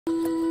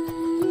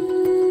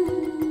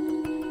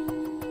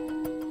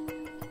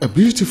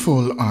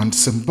beautiful and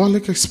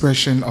symbolic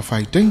expression of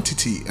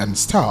identity and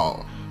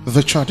style,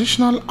 the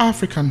traditional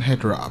African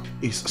head wrap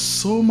is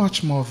so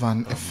much more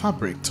than a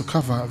fabric to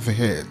cover the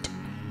head.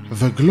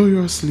 The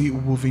gloriously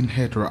woven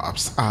head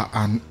wraps are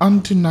an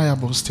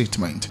undeniable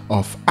statement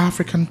of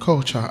African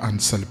culture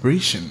and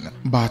celebration,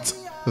 but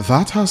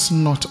that has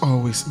not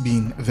always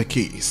been the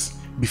case.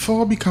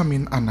 Before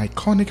becoming an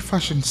iconic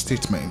fashion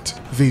statement,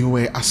 they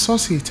were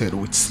associated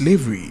with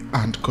slavery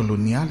and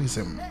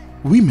colonialism.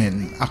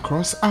 Women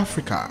across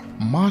Africa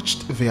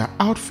matched their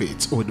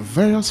outfits with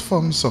various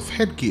forms of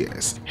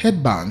headgears,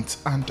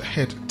 headbands, and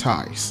head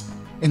ties.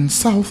 In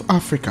South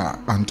Africa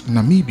and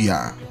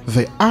Namibia,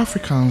 the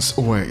Afrikaans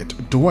word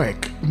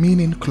dwerg,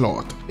 meaning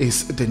cloth,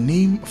 is the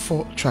name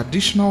for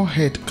traditional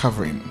head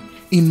covering.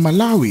 In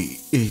Malawi,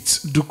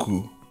 it's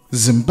duku,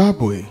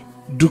 Zimbabwe,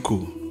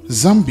 duku,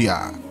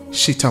 Zambia,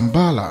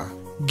 shitambala,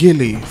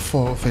 gele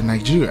for the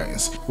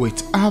Nigerians,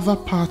 with other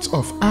parts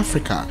of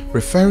Africa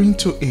referring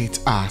to it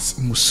as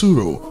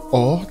musuro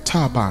or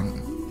turban.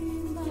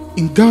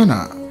 In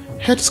Ghana,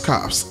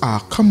 headscarves are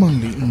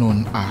commonly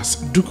known as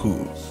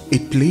duku.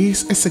 It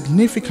plays a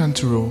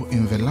significant role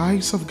in the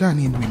lives of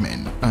Ghanaian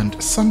women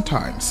and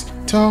sometimes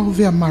tell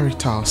their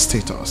marital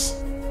status.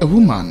 A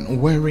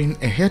woman wearing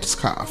a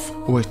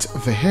headscarf with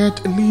the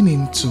head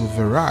leaning to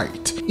the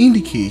right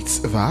indicates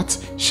that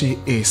she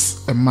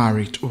is a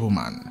married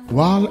woman,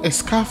 while a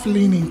scarf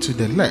leaning to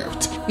the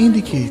left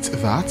indicates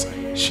that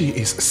she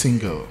is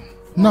single.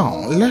 Now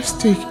let's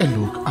take a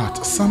look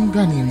at some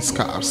Ghanaian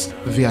scarves,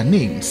 their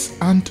names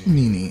and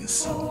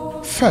meanings.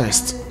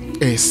 First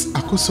is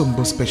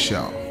Akosombo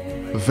Special.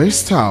 This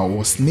style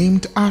was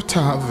named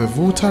after the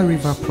Volta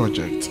River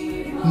project.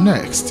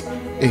 Next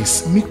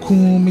is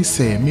Miku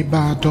Mise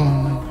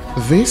Mibadon.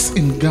 This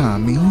in Ghana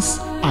means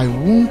I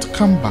won't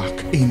come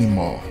back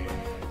anymore.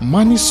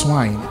 Money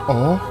Swine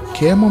or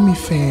Kemo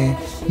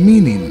Mife,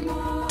 meaning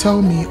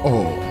tell me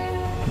all.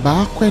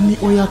 Bakweni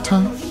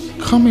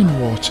Oyata, come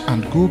and watch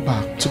and go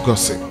back to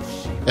gossip.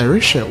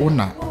 Erisha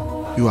Ona,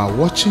 you are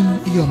watching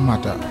your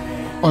mother.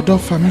 Odo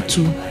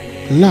Famitu,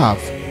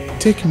 love,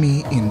 take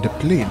me in the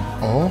plane,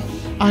 or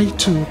I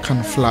too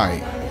can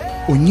fly.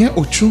 Onye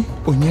Ochu,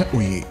 Onye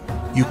Oye,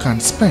 you can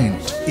spend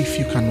if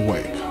you can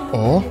work,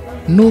 or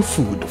no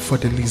food for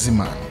the lazy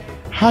man.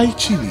 High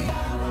chili,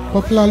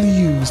 popularly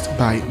used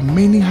by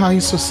many high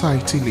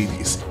society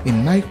ladies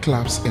in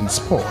nightclubs and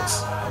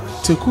sports.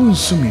 Teku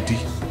Nsumidi,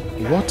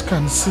 what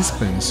can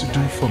sixpence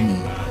do for me?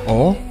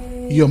 Or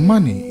your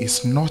money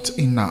is not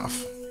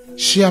enough.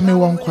 Shiame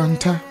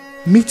Wankwanta,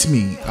 meet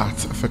me at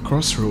the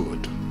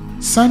crossroad.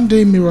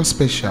 Sunday Mirror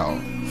Special,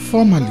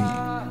 formerly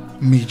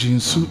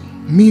Mijinsu,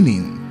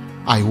 meaning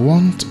I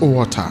want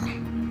water.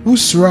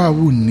 Usra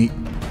wuni,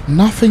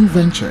 nothing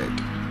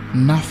ventured,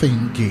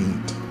 nothing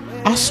gained.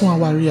 Aswa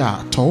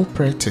waria tall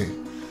prete,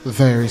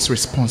 there is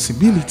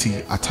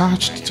responsibility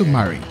attached to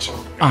marriage.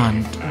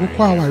 And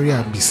wukwa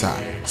waria bisa,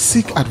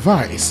 seek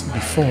advice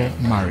before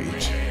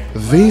marriage.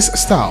 These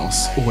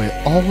styles were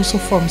also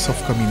forms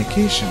of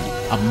communication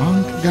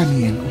among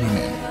Ghanaian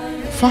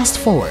women. Fast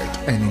forward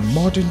and in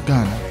modern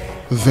Ghana,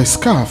 the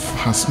scarf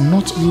has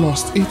not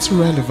lost its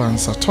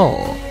relevance at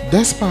all,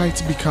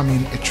 despite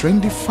becoming a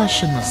trendy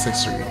fashion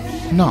accessory.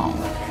 Now,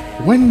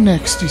 when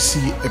next you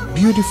see a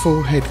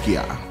beautiful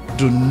headgear,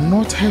 do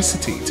not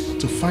hesitate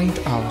to find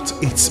out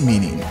its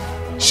meaning.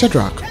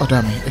 Shadrach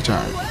Odami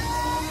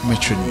Ejari,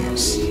 Metro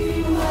News.